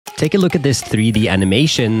Take a look at this 3D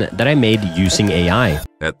animation that I made using AI.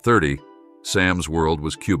 At 30, Sam's world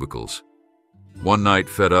was cubicles. One night,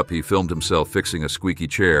 fed up, he filmed himself fixing a squeaky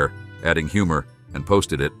chair, adding humor, and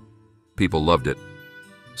posted it. People loved it.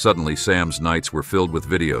 Suddenly, Sam's nights were filled with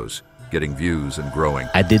videos, getting views and growing.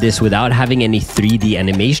 I did this without having any 3D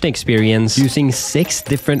animation experience, using 6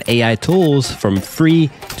 different AI tools from free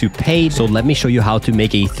to paid. So let me show you how to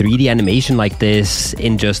make a 3D animation like this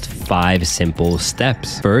in just 5 simple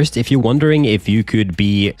steps. First, if you're wondering if you could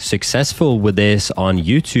be successful with this on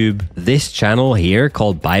YouTube, this channel here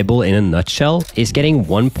called Bible in a Nutshell is getting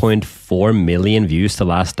 1.4 million views the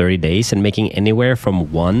last 30 days and making anywhere from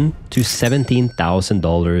 $1,000 to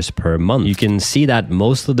 $17,000 per month. You can see that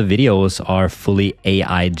most of the videos are fully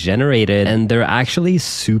AI generated and they're actually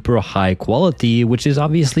super high quality, which is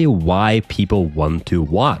obviously why people want to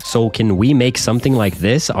watch. So can we make something like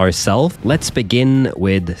this ourselves? Let's begin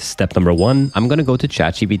with step number 1. I'm gonna go to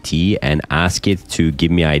ChatGPT and ask it to give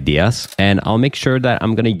me ideas, and I'll make sure that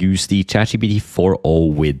I'm gonna use the ChatGPT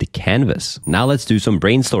 4.0 with Canvas. Now let's do some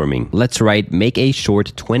brainstorming. Let's write, make a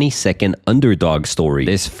short 20-second underdog story.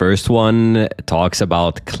 This first one talks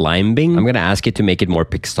about climbing. I'm gonna ask it to make it more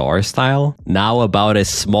Pixar style. Now about a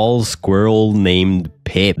small squirrel named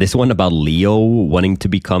Pip. This one about Leo wanting to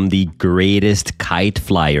become the greatest kite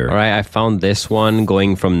flyer. All right, I found this one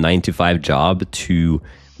going from 9-to-5 job to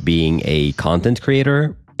being a content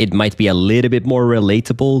creator. It might be a little bit more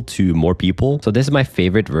relatable to more people. So this is my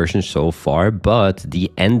favorite version so far, but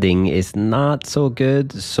the ending is not so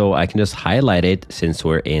good. So I can just highlight it since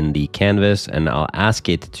we're in the canvas and I'll ask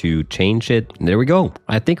it to change it. And there we go.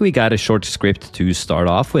 I think we got a short script to start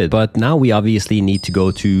off with, but now we obviously need to go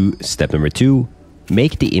to step number 2.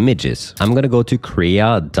 Make the images. I'm gonna go to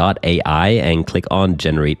Crea.ai and click on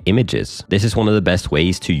generate images. This is one of the best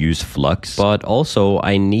ways to use Flux, but also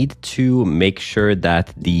I need to make sure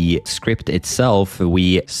that the script itself,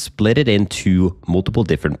 we split it into multiple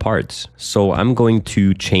different parts. So I'm going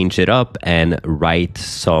to change it up and write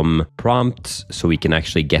some prompts so we can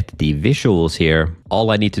actually get the visuals here.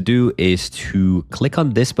 All I need to do is to click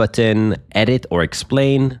on this button, edit or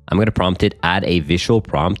explain. I'm gonna prompt it, add a visual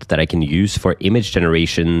prompt that I can use for image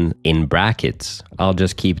generation in brackets. I'll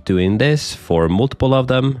just keep doing this for multiple of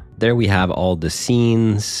them. There we have all the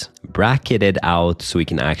scenes bracketed out so we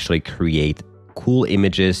can actually create cool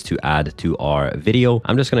images to add to our video.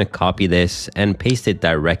 I'm just going to copy this and paste it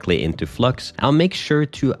directly into Flux. I'll make sure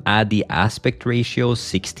to add the aspect ratio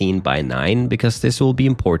 16:9 because this will be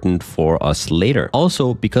important for us later.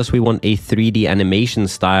 Also, because we want a 3D animation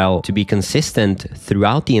style to be consistent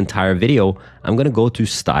throughout the entire video, I'm going to go to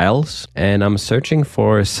styles and I'm searching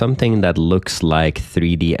for something that looks like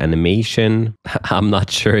 3D animation. I'm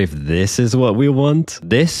not sure if this is what we want.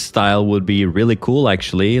 This style would be really cool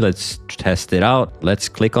actually. Let's test it out. Let's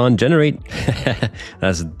click on generate.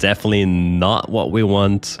 That's definitely not what we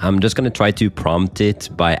want. I'm just going to try to prompt it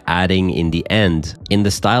by adding in the end in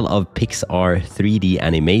the style of Pixar 3D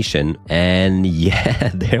animation. And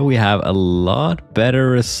yeah, there we have a lot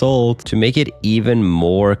better result. To make it even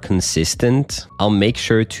more consistent, I'll make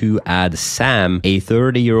sure to add Sam, a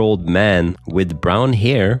 30-year-old man with brown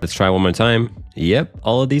hair. Let's try one more time. Yep,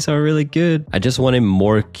 all of these are really good. I just want it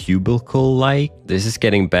more cubicle-like. This is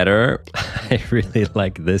getting better. I really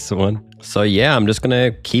like this one. So yeah, I'm just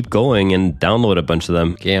gonna keep going and download a bunch of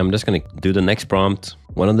them. Okay, I'm just gonna do the next prompt.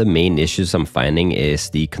 One of the main issues I'm finding is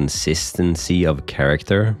the consistency of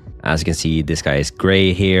character. As you can see, this guy is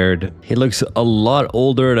gray-haired. He looks a lot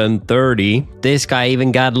older than 30. This guy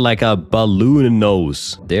even got like a balloon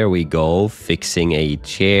nose. There we go, fixing a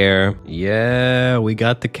chair. Yeah, we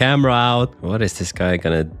got the camera out. What is this guy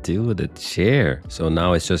gonna do with the chair? So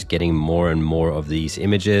now it's just getting more and more of these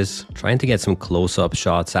images. Trying to get some close-up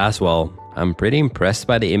shots as well. I'm pretty impressed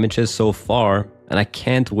by the images so far, and I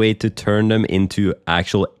can't wait to turn them into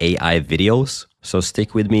actual AI videos. So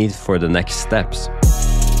stick with me for the next steps.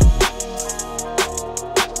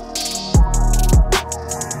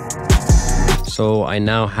 So I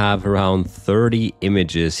now have around 30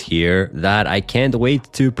 images here that I can't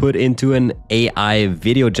wait to put into an AI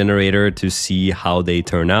video generator to see how they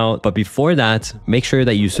turn out. But before that, make sure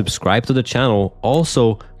that you subscribe to the channel.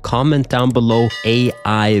 Also, comment down below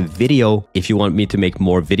AI video if you want me to make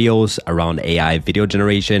more videos around AI video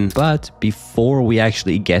generation. But before we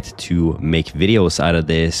actually get to make videos out of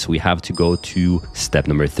this, we have to go to step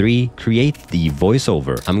number 3, create the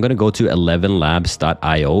voiceover. I'm gonna go to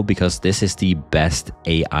 11labs.io because this is the best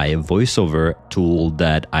AI voiceover tool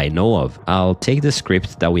that I know of. I'll take the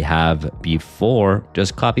script that we have before,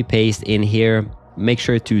 just copy paste in here, make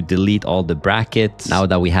sure to delete all the brackets. Now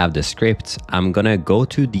that we have the script, I'm gonna go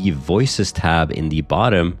to the Voices tab in the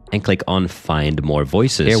bottom and click on Find More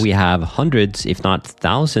Voices. Here we have hundreds, if not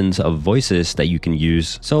thousands of voices that you can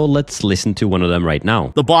use. So let's listen to one of them right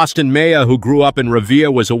now. The Boston mayor who grew up in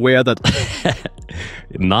Revere was aware that...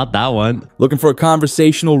 Not that one. Looking for a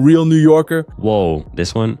conversational real New Yorker? Whoa,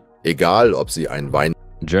 this one? Egal, ob Sie ein Wein...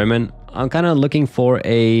 German. I'm kind of looking for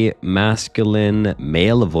a masculine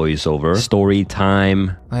male voiceover. Story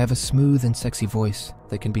time. I have a smooth and sexy voice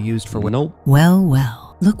that can be used for... Nope. Well,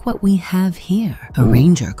 well, look what we have here. A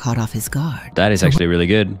ranger caught off his guard. That is actually really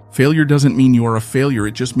good. Failure doesn't mean you are a failure,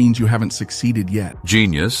 it just means you haven't succeeded yet.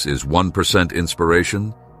 Genius is 1%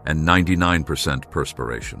 inspiration and 99%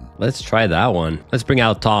 perspiration. Let's try that one. Let's bring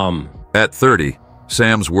out Tom. At 30,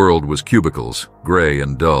 Sam's world was cubicles, gray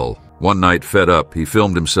and dull. One night, fed up, he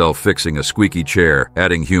filmed himself fixing a squeaky chair,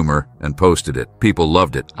 adding humor, and posted it. People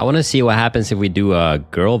loved it. I want to see what happens if we do a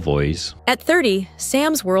girl voice. At 30,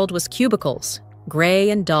 Sam's world was cubicles, gray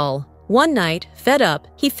and dull. One night, fed up,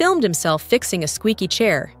 he filmed himself fixing a squeaky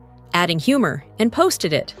chair, adding humor, and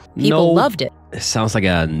posted it. People loved it. It sounds like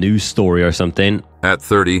a news story or something. At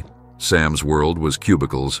 30, Sam's world was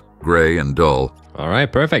cubicles, gray and dull. All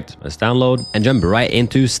right, perfect. Let's download and jump right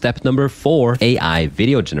into step number 4, AI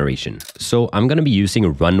video generation. So I'm going to be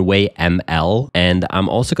using Runway ML, and I'm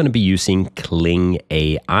also going to be using Kling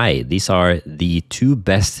AI. These are the 2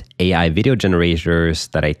 best AI video generators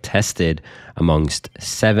that I tested amongst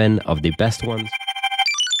 7 of the best ones.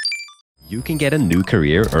 You can get a new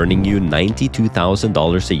career earning you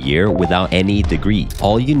 $92,000 a year without any degree.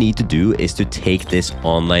 All you need to do is to take this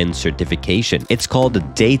online certification. It's called the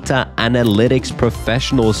Data Analytics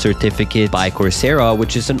Professional Certificate by Coursera,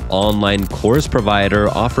 which is an online course provider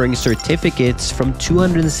offering certificates from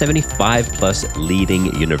 275 plus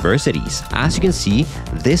leading universities. As you can see,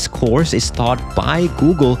 this course is taught by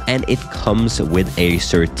Google and it comes with a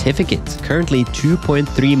certificate. Currently,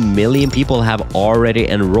 2.3 million people have already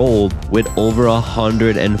enrolled with over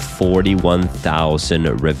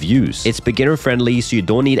 141,000 reviews. It's beginner friendly, so you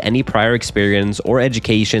don't need any prior experience or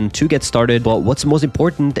education to get started. But what's most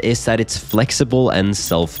important is that it's flexible and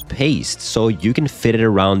self-paced, so you can fit it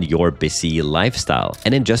around your busy lifestyle.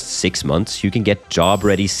 And in just 6 months, you can get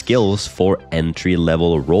job-ready skills for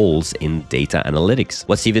entry-level roles in data analytics.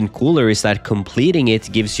 What's even cooler is that completing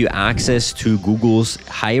it gives you access to Google's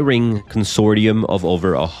hiring consortium of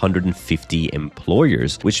over 150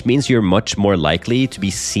 employers, which means you're much more likely to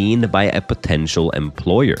be seen by a potential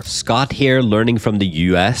employer. Scott here, learning from the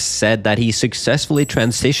US, said that he successfully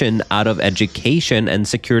transitioned out of education and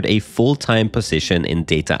secured a full-time position in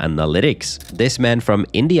data analytics. This man from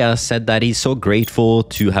India said that he's so grateful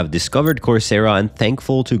to have discovered Coursera and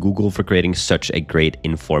thankful to Google for creating such a great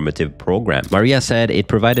informative program. Maria said, it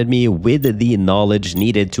provided me with the knowledge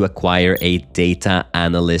needed to acquire a data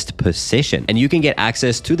analyst position. And you can get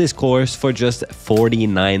access to this course for just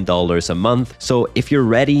 $49 a month. So if you're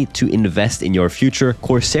ready to invest in your future,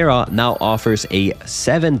 Coursera now offers a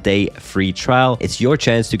 7-day free trial. It's your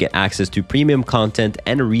chance to get access to premium content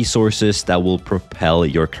and resources that will propel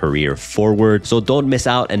your career forward. So don't miss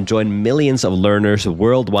out and join millions of learners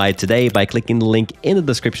worldwide today by clicking the link in the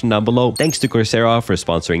description down below. Thanks to Coursera for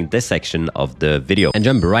sponsoring this section of the video. And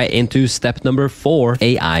jump right into step number 4,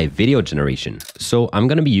 AI video generation. So I'm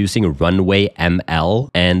going to be using Runway ML,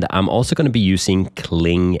 and I'm also going to be using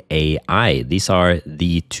Kling AI. These are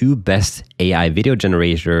the 2 best AI video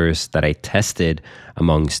generators that I tested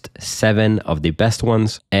amongst 7 of the best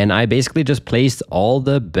ones. And I basically just placed all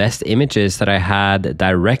the best images that I had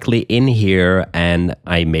directly in here, and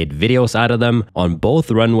I made videos out of them on both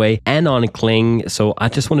Runway and on Kling. So I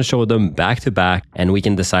just want to show them back to back and we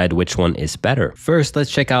can decide which one is better. First,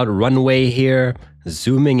 let's check out Runway here,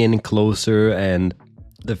 zooming in closer and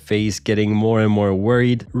the face getting more and more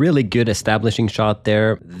worried. Really good establishing shot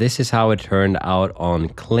there. This is how it turned out on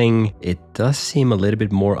Kling. It does seem a little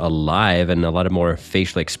bit more alive and a lot of more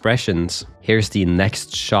facial expressions. Here's the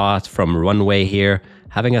next shot from Runway here,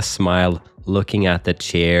 having a smile, looking at the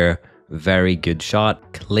chair. Very good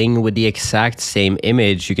shot. Kling with the exact same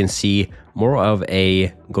image. You can see more of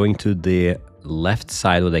a going to the left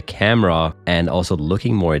side with the camera and also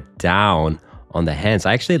looking more down on the hands.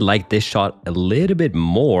 I actually like this shot a little bit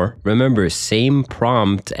more. Remember, same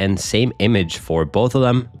prompt and same image for both of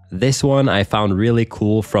them. This one I found really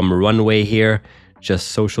cool from Runway here. Just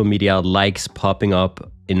social media likes popping up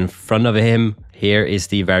in front of him. Here is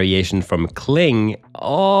the variation from Kling.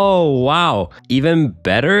 Oh, wow. Even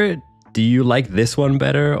better. Do you like this one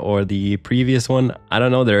better or the previous one? I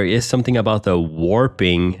don't know. There is something about the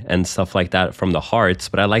warping and stuff like that from the hearts,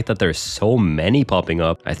 but I like that there's so many popping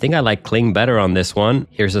up. I think I like Kling better on this one.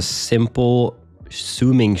 Here's a simple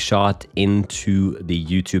zooming shot into the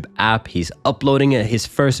YouTube app. He's uploading his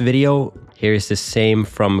first video. Here's the same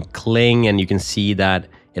from Kling, and you can see that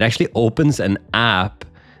it actually opens an app.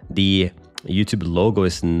 The YouTube logo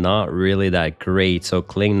is not really that great, so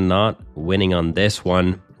Kling not winning on this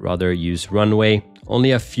one. Rather use Runway.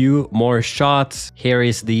 Only a few more shots. Here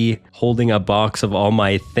is the holding a box of all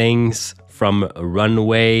my things from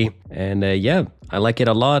Runway. And yeah, I like it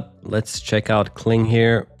a lot. Let's check out Kling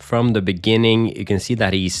here. From the beginning, you can see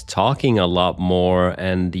that he's talking a lot more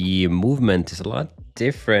and the movement is a lot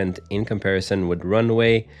different in comparison with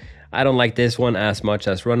Runway. I don't like this one as much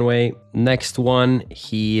as Runway. Next one,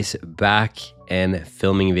 he's back and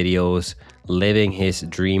filming videos, living his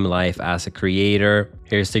dream life as a creator.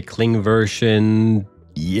 Here's the Kling version.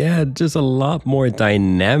 Yeah, just a lot more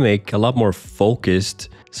dynamic, a lot more focused.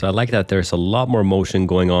 So I like that there's a lot more motion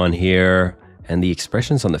going on here. And the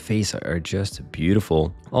expressions on the face are just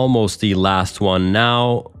beautiful. Almost the last one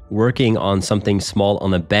now. Working on something small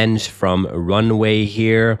on a bench from Runway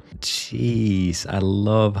here. Jeez, I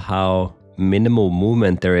love how minimal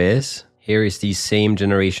movement there is. Here is the same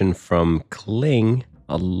generation from Kling.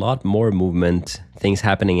 A lot more movement, things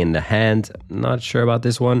happening in the hand. Not sure about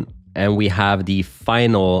this one. And we have the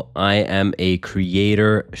final I am a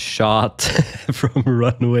creator shot from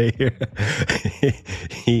Runway here.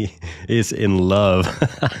 He is in love.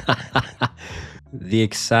 The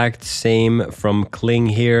exact same from Kling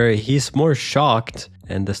here. He's more shocked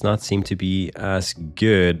and does not seem to be as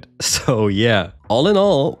good. So yeah, all in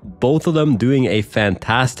all, both of them doing a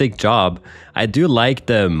fantastic job. I do like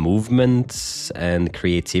the movements and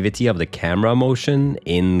creativity of the camera motion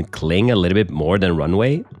in Kling a little bit more than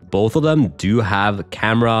Runway. Both of them do have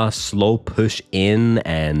camera slow push in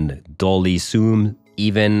and dolly zoom,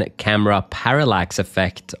 even camera parallax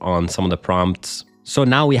effect on some of the prompts. So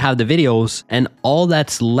now we have the videos and all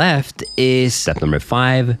that's left is step number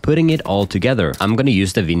 5, putting it all together. I'm going to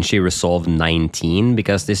use DaVinci Resolve 19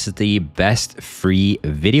 because this is the best free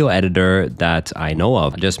video editor that I know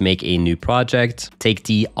of. Just make a new project, take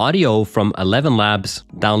the audio from 11 Labs,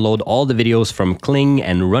 download all the videos from Kling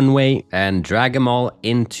and Runway and drag them all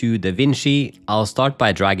into DaVinci. I'll start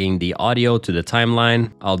by dragging the audio to the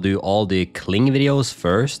timeline. I'll do all the Kling videos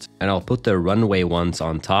first and I'll put the Runway ones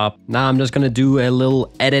on top. Now I'm just going to do a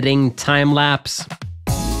little editing time lapse.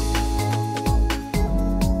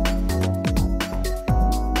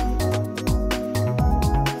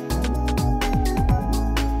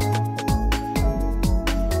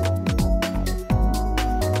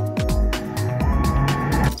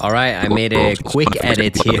 All right, I made a quick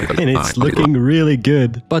edit here and it's looking really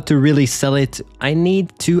good. But to really sell it, I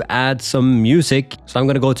need to add some music. So I'm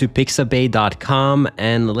gonna go to pixabay.com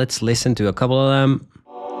and let's listen to a couple of them.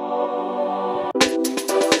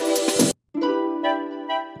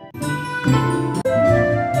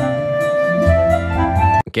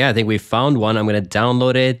 Okay, I think we found one. I'm going to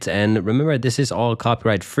download it. And remember, this is all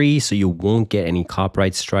copyright free, so you won't get any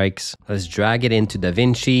copyright strikes. Let's drag it into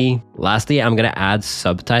DaVinci. Lastly, I'm going to add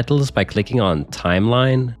subtitles by clicking on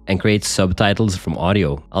timeline and create subtitles from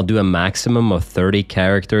audio. I'll do a maximum of 30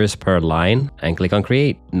 characters per line and click on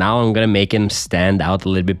create. Now I'm going to make him stand out a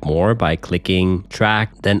little bit more by clicking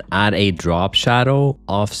track, then add a drop shadow,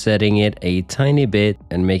 offsetting it a tiny bit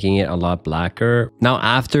and making it a lot blacker. Now,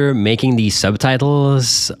 after making these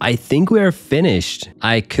subtitles, I think we are finished.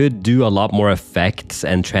 I could do a lot more effects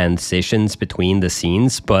and transitions between the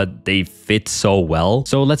scenes, but they fit so well.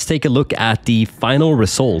 So let's take a look at the final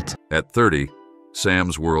result. At 30,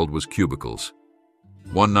 Sam's world was cubicles.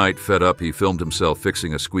 One night, fed up, he filmed himself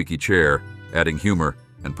fixing a squeaky chair, adding humor,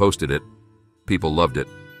 and posted it. People loved it.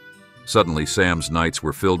 Suddenly, Sam's nights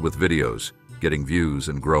were filled with videos, getting views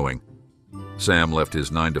and growing. Sam left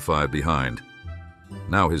his 9-to-5 behind.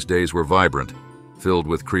 Now his days were vibrant, filled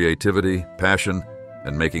with creativity, passion,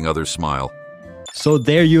 and making others smile. So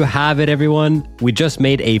there you have it, everyone. We just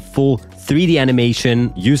made a full 3D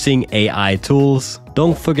animation using AI tools.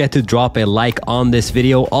 Don't forget to drop a like on this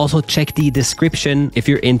video. Also check the description if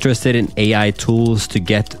you're interested in AI tools to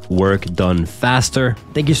get work done faster.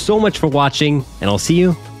 Thank you so much for watching, and I'll see you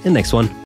in the next one.